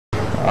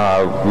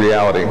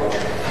reality,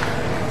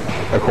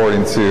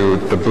 according to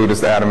the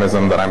Buddhist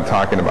atomism that I'm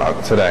talking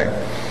about today.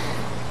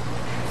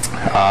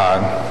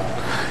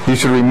 You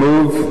should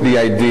remove the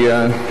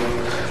idea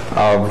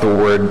of the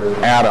word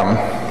atom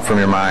from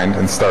your mind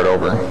and start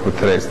over with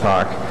today's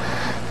talk.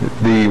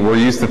 We're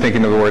used to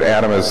thinking of the word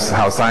atom as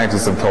how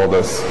scientists have told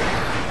us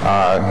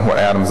what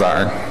atoms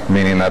are,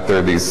 meaning that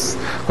they're these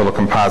little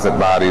composite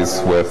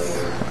bodies with,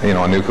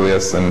 a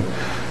nucleus and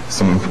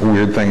some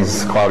weird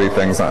things, cloudy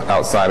things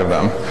outside of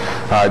them.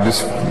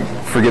 Just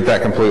forget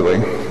that completely.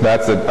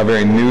 That's a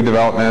very new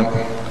development.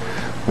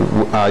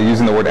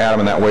 Using the word atom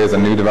in that way is a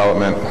new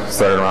development,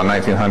 started around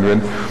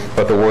 1900,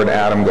 but the word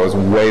atom goes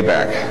way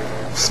back,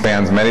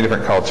 spans many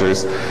different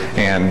cultures,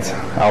 and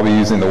I'll be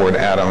using the word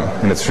atom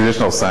in its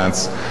traditional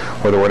sense,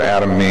 where the word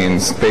atom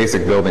means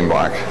basic building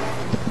block,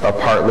 a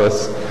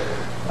partless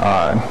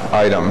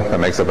item that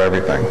makes up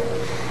everything.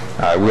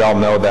 We all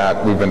know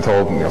that. We've been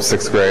told,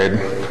 6th grade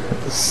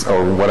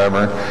or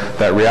whatever,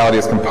 that reality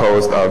is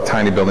composed of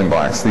tiny building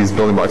blocks. These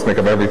building blocks make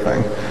up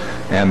everything,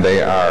 and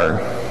they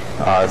are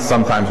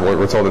sometimes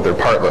we're told that they're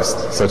partless,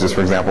 such as, for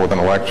example, with an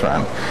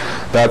electron.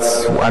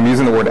 I'm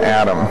using the word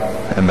atom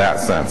in that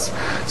sense.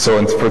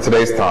 So for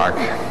today's talk,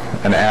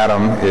 an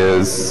atom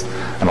is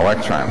an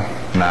electron,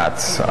 not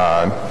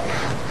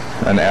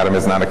an atom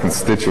is not a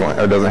constituent,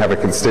 or doesn't have a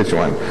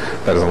constituent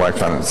that is an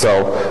electron.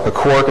 So a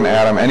quark, an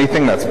atom,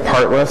 anything that's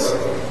partless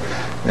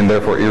and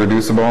therefore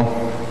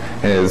irreducible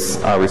is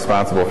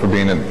responsible for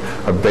being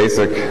a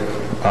basic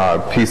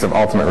piece of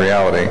ultimate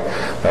reality.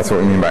 That's what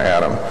we mean by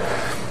atom.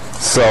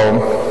 So,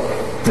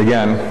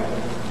 again,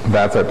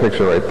 that's our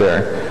picture right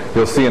there.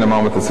 You'll see in a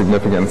moment the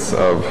significance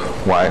of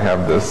why I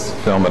have this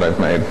film that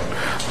I've made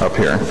up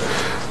here.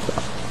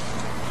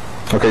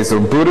 Okay, so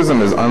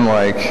Buddhism is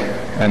unlike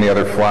any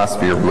other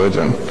philosophy or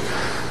religion.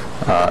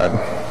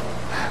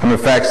 I'm in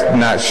fact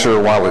not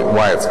sure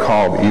why it's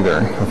called either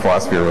a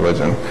philosophy or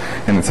religion.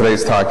 And in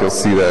today's talk you'll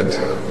see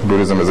that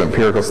Buddhism is an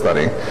empirical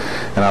study,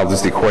 and I'll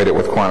just equate it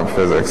with quantum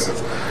physics.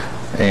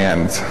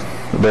 And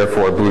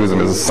therefore Buddhism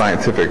is a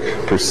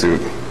scientific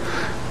pursuit,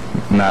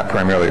 not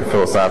primarily a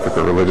philosophic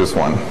or religious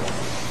one.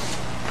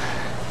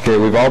 Okay,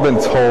 we've all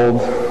been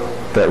told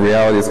that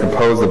reality is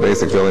composed of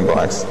basic building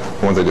blocks,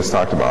 the ones I just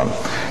talked about.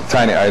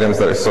 Tiny items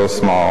that are so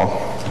small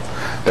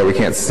that we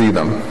can't see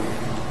them.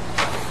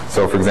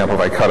 So for example,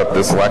 if I cut up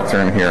this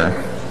lectern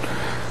here,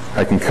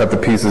 I can cut the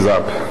pieces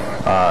up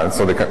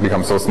so they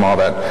become so small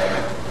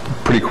that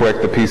pretty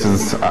quick the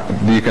pieces,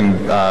 you can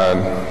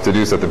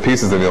deduce that the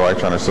pieces of the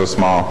electron are so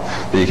small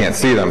that you can't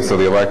see them. So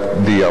the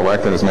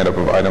electron is made up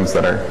of items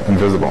that are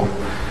invisible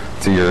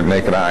to your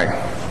naked eye.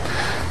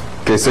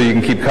 Okay, so you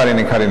can keep cutting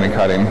and cutting and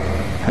cutting.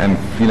 And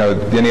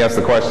then you ask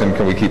the question,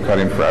 can we keep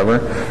cutting forever?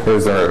 Or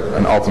is there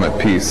an ultimate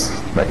piece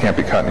that can't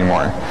be cut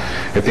anymore?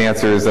 If the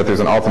answer is that there's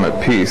an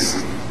ultimate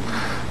piece,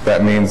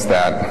 that means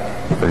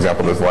that, for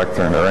example, this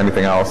lectern or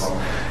anything else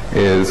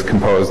is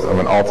composed of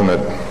an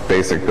ultimate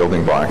basic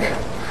building block.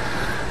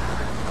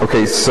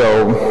 Okay,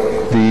 so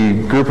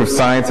the group of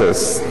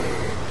scientists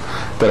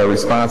that are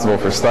responsible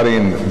for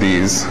studying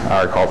these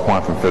are called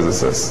quantum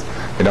physicists.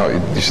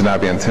 You should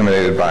not be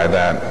intimidated by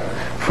that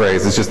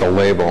phrase. It's just a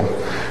label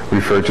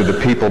referred to the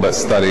people that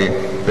study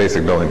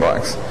basic building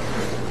blocks.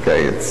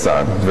 Okay, it's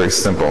a very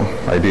simple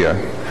idea.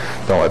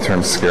 Don't let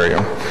terms scare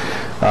you.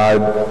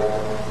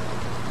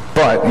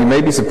 But you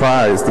may be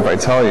surprised if I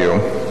tell you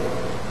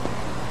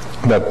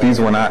that these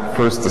were not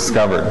first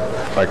discovered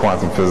by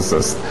quantum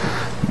physicists.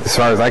 As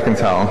far as I can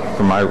tell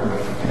from my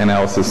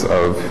analysis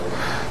of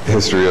the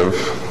history of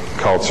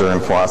culture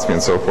and philosophy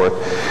and so forth,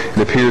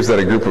 it appears that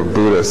a group of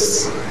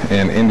Buddhists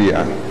in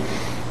India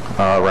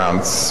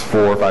around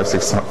 400, 500,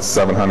 600,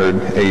 700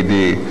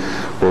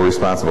 AD were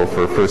responsible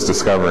for first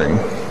discovering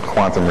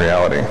quantum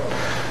reality.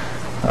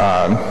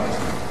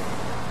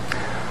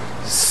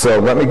 So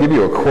let me give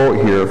you a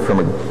quote here from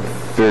a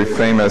very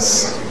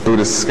famous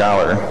Buddhist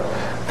scholar.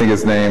 I think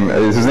his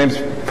name's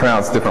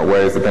pronounced different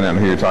ways depending on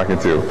who you're talking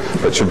to,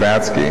 but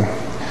Shavatsky.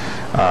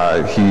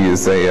 He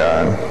is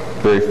a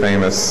very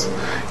famous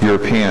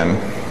European,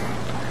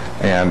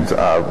 and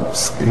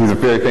he's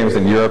very famous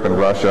in Europe and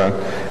Russia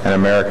and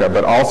America,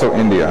 but also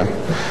India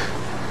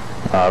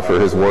for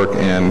his work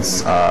in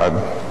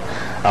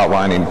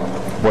outlining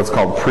what's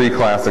called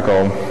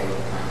pre-classical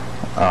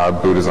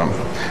Buddhism.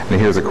 And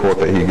here's a quote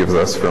that he gives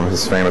us from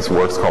his famous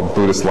works called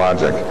Buddhist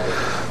Logic.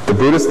 The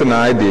Buddhists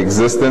denied the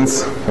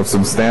existence of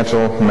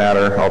substantial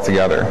matter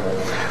altogether.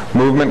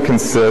 Movement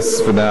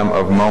consists for them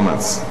of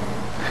moments.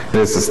 It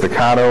is a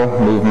staccato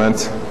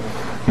movement,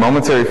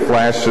 momentary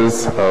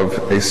flashes of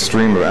a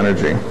stream of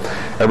energy.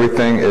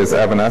 Everything is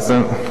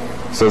evanescent,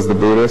 says the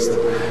Buddhist,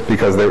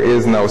 because there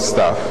is no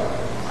stuff.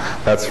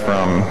 That's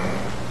from,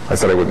 I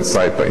said I wouldn't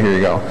cite, but here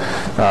you go.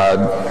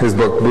 His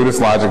book,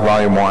 Buddhist Logic,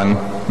 Volume 1,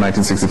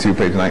 1962,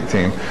 page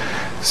 19.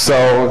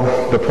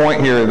 So the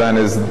point here then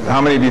is,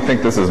 how many of you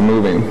think this is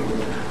moving?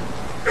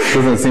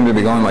 Doesn't it seem to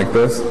be going like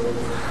this?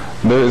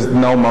 There is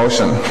no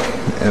motion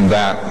in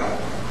that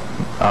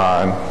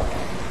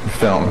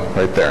film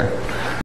right there.